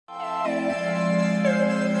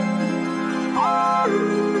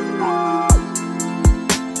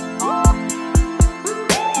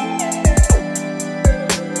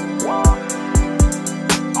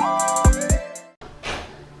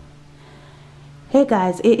Hey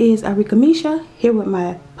guys, it is Arika Misha here with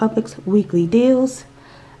my Publix weekly deals.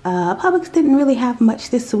 Publix didn't really have much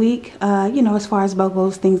this week, you know, as far as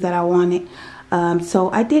Bogos, things that I wanted.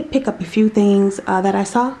 So I did pick up a few things that I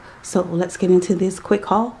saw. So let's get into this quick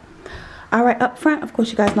haul. Alright, up front, of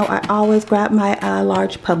course, you guys know I always grab my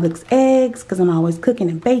large Publix eggs because I'm always cooking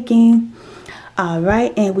and baking.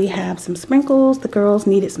 Alright, and we have some sprinkles. The girls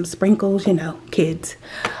needed some sprinkles, you know, kids.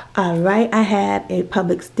 Alright, I had a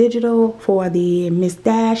Publix digital for the Miss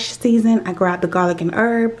Dash season. I grabbed the garlic and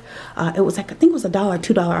herb. It was like, I think it was $1 or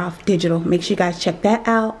 $2 off digital. Make sure you guys check that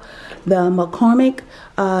out. The McCormick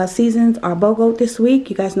seasons are BOGO this week.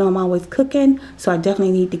 You guys know I'm always cooking, so I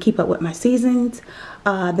definitely need to keep up with my seasons.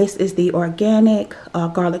 This is the organic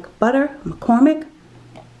garlic butter, McCormick.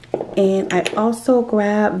 And I also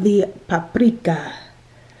grabbed the paprika.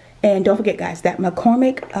 And don't forget, guys, that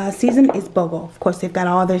McCormick season is BOGO. Of course, they've got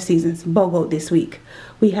all their seasons BOGO this week.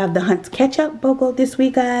 We have the Hunt's Ketchup BOGO this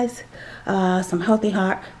week, guys. Some healthy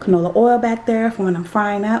hot canola oil back there for when I'm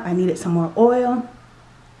frying up. I needed some more oil.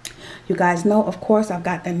 You guys know, of course, I've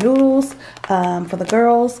got the noodles for the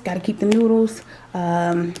girls. Got to keep the noodles.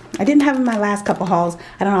 I didn't have in my last couple hauls.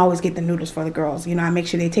 I don't always get the noodles for the girls. You know, I make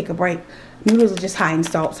sure they take a break. Noodles are just high in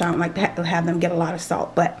salt, so I don't like to have them get a lot of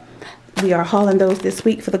salt. But we are hauling those this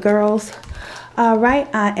week for the girls. All right,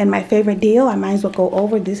 and my favorite deal, I might as well go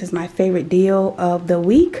over. This is my favorite deal of the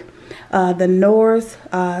week. The Knorr's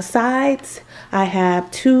sides. I have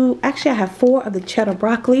I have 4 of the cheddar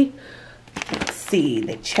broccoli. Let's see,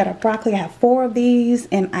 the cheddar broccoli. I have 4 of these,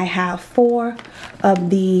 and I have 4 of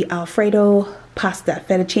the Alfredo pasta,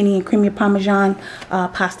 fettuccine and creamy parmesan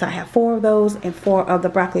pasta. I have 4 of those and 4 of the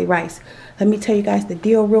broccoli rice. Let me tell you guys the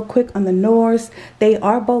deal real quick on the Knorr's. They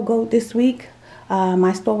are BOGO this week.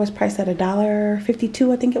 My store was priced at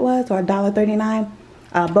 $1.52, I think it was, or $1.39.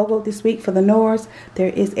 BOGO this week for the Knorr's. There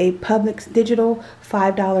is a Publix digital,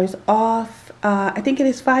 $5 off. I think it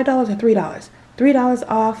is $5 or $3. $3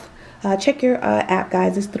 off. Check your app,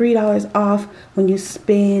 guys. It's $3 off when you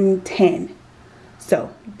spend 10. So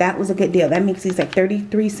that was a good deal. That makes these like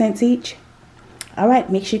 33 cents each. All right,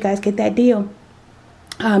 make sure you guys get that deal.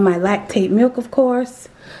 My lactate milk, of course.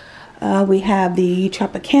 We have the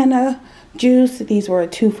Tropicana juice. These were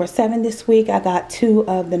 2 for $7 this week. I got 2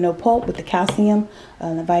 of the no pulp with the calcium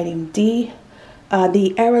and the vitamin D.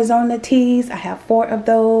 The Arizona teas, I have 4 of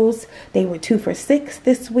those. They were 2 for $6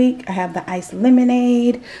 this week. I have the iced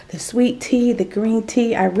lemonade, the sweet tea, the green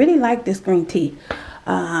tea. I really like this green tea.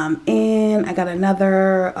 And I got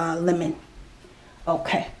another lemon.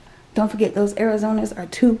 Okay, don't forget those Arizonas are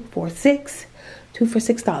 2 for $6. 2 for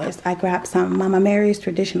 $6. I grabbed some Mama Mary's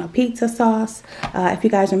traditional pizza sauce. If you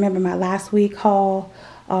guys remember my last week haul,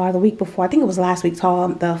 or the week before, I think it was last week's haul,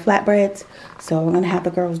 the flatbreads. So we're gonna have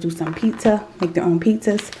the girls do some pizza, make their own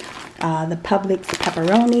pizzas. The Publix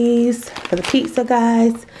pepperonis for the pizza,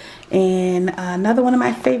 guys. And another one of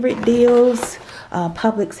my favorite deals,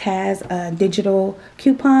 Publix has a digital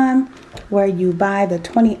coupon where you buy the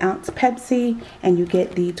 20-ounce Pepsi and you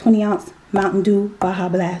get the 20-ounce Mountain Dew Baja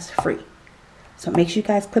Blast free. So make sure you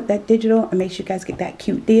guys put that digital and make sure you guys get that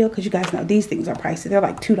cute deal, because you guys know these things are pricey. They're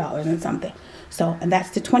like $2 and something. So, and that's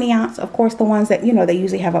the 20-ounce. Of course, the ones that, you know, they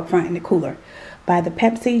usually have up front in the cooler. Buy the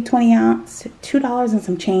Pepsi 20-ounce, $2 and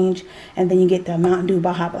some change, and then you get the Mountain Dew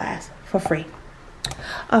Baja Blast for free.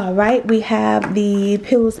 All right, we have the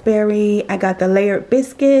Pillsbury. I got the layered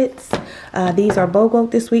biscuits. These are BOGO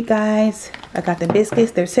this week, guys. I got the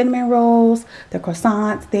biscuits. They're cinnamon rolls. They're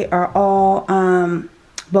croissants. They are all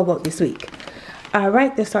BOGO this week. All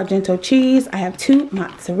right, the Sargento cheese. I have 2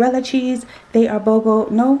 mozzarella cheese. They are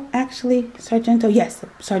BOGO. No, actually, Sargento. Yes,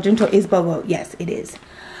 Sargento is BOGO. Yes, it is.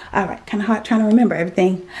 All right, kind of hard trying to remember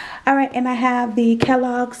everything. All right, and I have the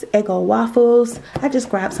Kellogg's Eggo waffles. I just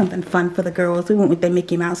grabbed something fun for the girls. We went with the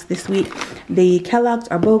Mickey Mouse this week. The Kellogg's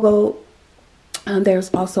are BOGO.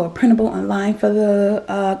 There's also a printable online for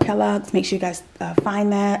the Kellogg's. Make sure you guys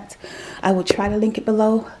find that. I will try to link it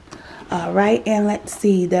below. All right, and let's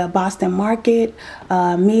see, the Boston Market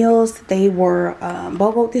meals, they were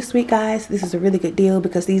BOGO this week, guys. This is a really good deal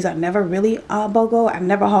because these are never really BOGO. I've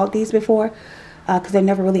never hauled these before because they're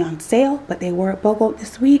never really on sale, but they were BOGO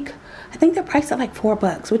this week. I think they're priced at like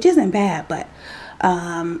 $4, which isn't bad, but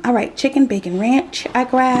All right, chicken bacon ranch I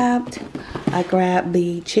grabbed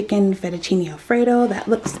the chicken fettuccine alfredo, that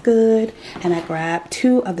looks good, and I grabbed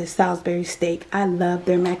 2 of the Salisbury steak. I love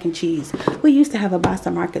their mac and cheese. We used to have a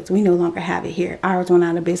Boston Market, we no longer have it here. Ours went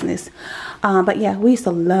out of business, but yeah, we used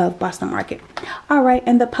to love Boston Market. All right,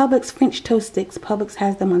 and the Publix French toast sticks. Publix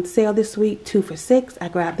has them on sale this week, 2 for $6. I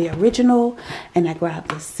grabbed the original and I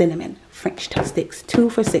grabbed the cinnamon French toast sticks, 2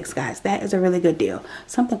 for $6, guys. That is a really good deal.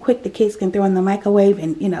 Something quick the kids can throw in the microwave,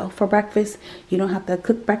 and you know, for breakfast, you don't have to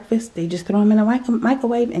cook breakfast. They just throw them in the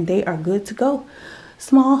microwave and they are good to go.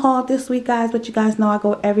 Small haul this week, guys, but you guys know I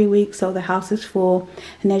go every week, so the house is full.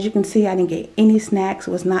 And as you can see, I didn't get any snacks.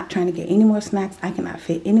 Was not trying to get any more snacks. I cannot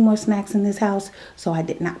fit any more snacks in this house, so I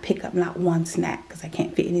did not pick up not one snack because I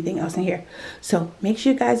can't fit anything else in here. So make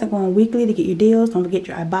sure you guys are going weekly to get your deals. Don't forget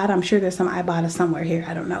your Ibotta. I'm sure there's some Ibotta somewhere here.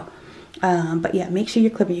 I don't know. But yeah, make sure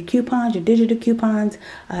you're clipping your coupons, your digital coupons,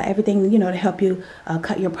 everything, you know, to help you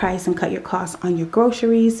cut your price and cut your costs on your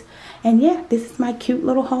groceries. And yeah, this is my cute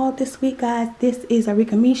little haul this week, guys. This is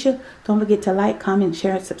Arika Misha. Don't forget to like, comment,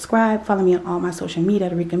 share, and subscribe. Follow me on all my social media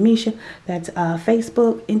at Arika Misha. That's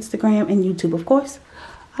Facebook, Instagram, and YouTube, of course.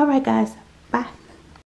 All right, guys. Bye.